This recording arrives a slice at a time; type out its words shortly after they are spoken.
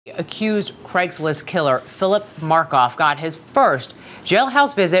Accused Craigslist killer Philip Markoff got his first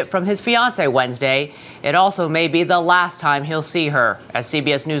jailhouse visit from his fiancée Wednesday. It also may be the last time he'll see her, as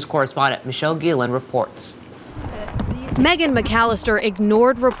CBS News correspondent Michelle Gielan reports. Megan McAllister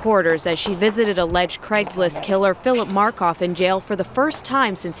ignored reporters as she visited alleged Craigslist killer Philip Markoff in jail for the first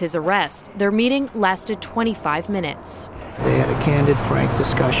time since his arrest. Their meeting lasted 25 minutes. They had a candid, frank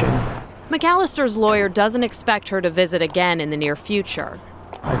discussion. McAllister's lawyer doesn't expect her to visit again in the near future.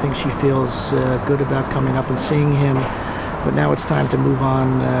 I think she feels good about coming up and seeing him, but now it's time to move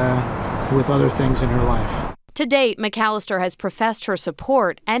on with other things in her life. To date, McAllister has professed her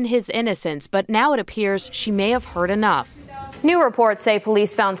support and his innocence, but now it appears she may have heard enough. New reports say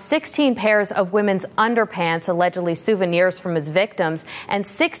police found 16 pairs of women's underpants, allegedly souvenirs from his victims, and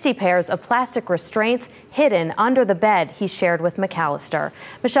 60 pairs of plastic restraints hidden under the bed he shared with McAllister.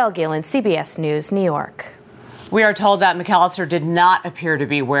 Michelle Gielan, CBS News, New York. We are told that McAllister did not appear to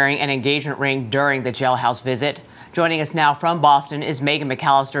be wearing an engagement ring during the jailhouse visit. Joining us now from Boston is Megan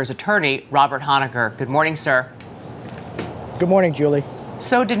McAllister's attorney, Robert Honaker. Good morning, sir. Good morning, Julie.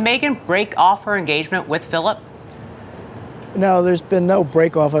 So did Megan break off her engagement with Philip? No, there's been no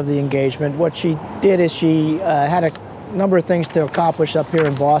break off of the engagement. What she did is she had a number of things to accomplish up here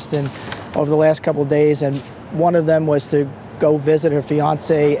in Boston over the last couple of days, and one of them was to go visit her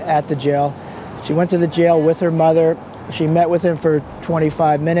fiance at the jail. She went to the jail with her mother. She met with him for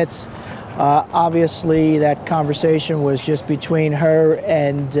 25 minutes. Obviously, that conversation was just between her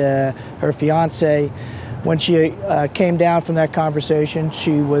and her fiance. When she came down from that conversation,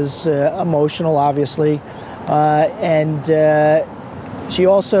 she was emotional, obviously. And she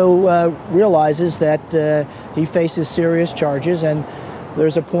also realizes that he faces serious charges, and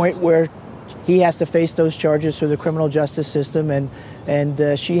there's a point where he has to face those charges through the criminal justice system,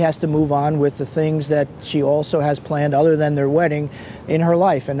 and she has to move on with the things that she also has planned other than their wedding in her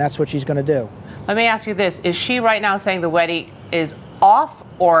life, and that's what she's going to do. Let me ask you this. Is she right now saying the wedding is off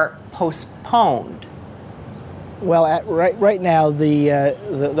or postponed? Well, right now, the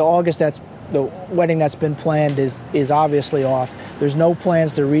wedding that's been planned is obviously off. There's no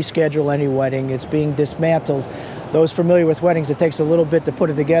plans to reschedule any wedding. It's being dismantled. Those familiar with weddings, it takes a little bit to put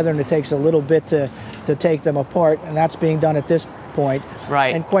it together, and it takes a little bit to take them apart, and that's being done at this point.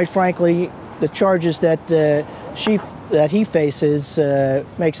 Right. And quite frankly, the charges that he faces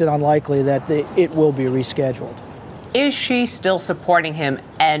makes it unlikely that it will be rescheduled. Is she still supporting him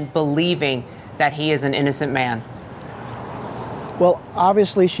and believing that he is an innocent man? Well,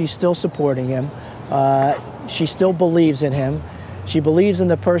 obviously she's still supporting him. She still believes in him. She believes in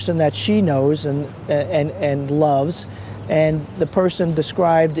the person that she knows and loves, and the person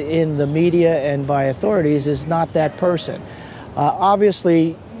described in the media and by authorities is not that person.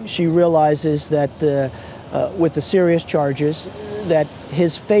 Obviously, she realizes that with the serious charges, that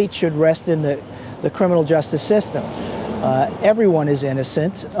his fate should rest in the criminal justice system. Everyone is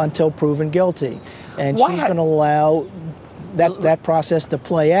innocent until proven guilty, and she's going to allow that process to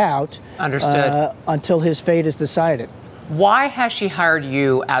play out. Understood. Until his fate is decided. Why has she hired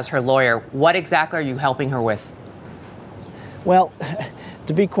you as her lawyer? What exactly are you helping her with? Well,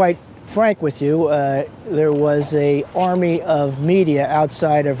 to be quite frank with you, there was an army of media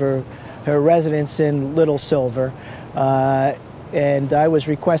outside of her residence in Little Silver, and I was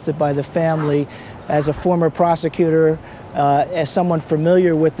requested by the family as a former prosecutor, as someone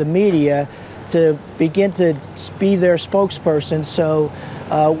familiar with the media, to begin to be their spokesperson so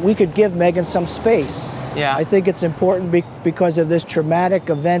we could give Megan some space. Yeah. I think it's important because of this traumatic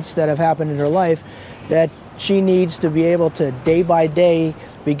events that have happened in her life that she needs to be able to, day by day,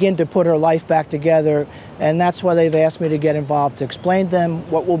 begin to put her life back together, and that's why they've asked me to get involved, to explain to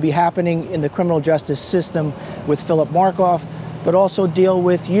them what will be happening in the criminal justice system with Philip Markoff, but also deal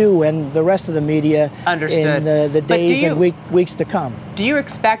with you and the rest of the media. Understood. In the days and weeks to come. Do you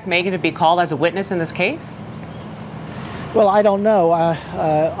expect Megan to be called as a witness in this case? Well, I don't know.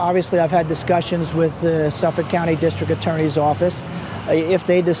 Obviously, I've had discussions with the Suffolk County District Attorney's Office. If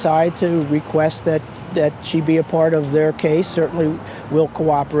they decide to request that she be a part of their case, certainly we'll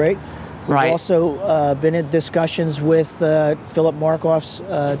cooperate. Right. We've also been in discussions with Philip Markoff's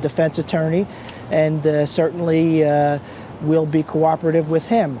defense attorney, and certainly we'll be cooperative with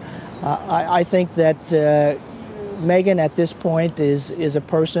him. I think that Megan at this point is a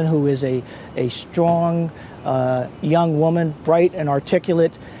person who is a strong young woman, bright and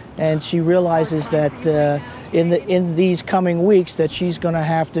articulate, and she realizes that in these coming weeks that she's going to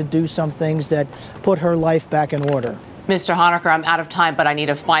have to do some things that put her life back in order. Mr. Honaker, I'm out of time, but I need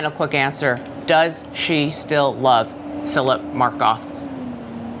a final quick answer. Does she still love Philip Markoff?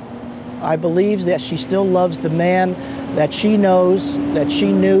 I believe that she still loves the man that she knows, that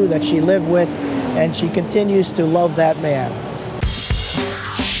she knew, that she lived with, and she continues to love that man.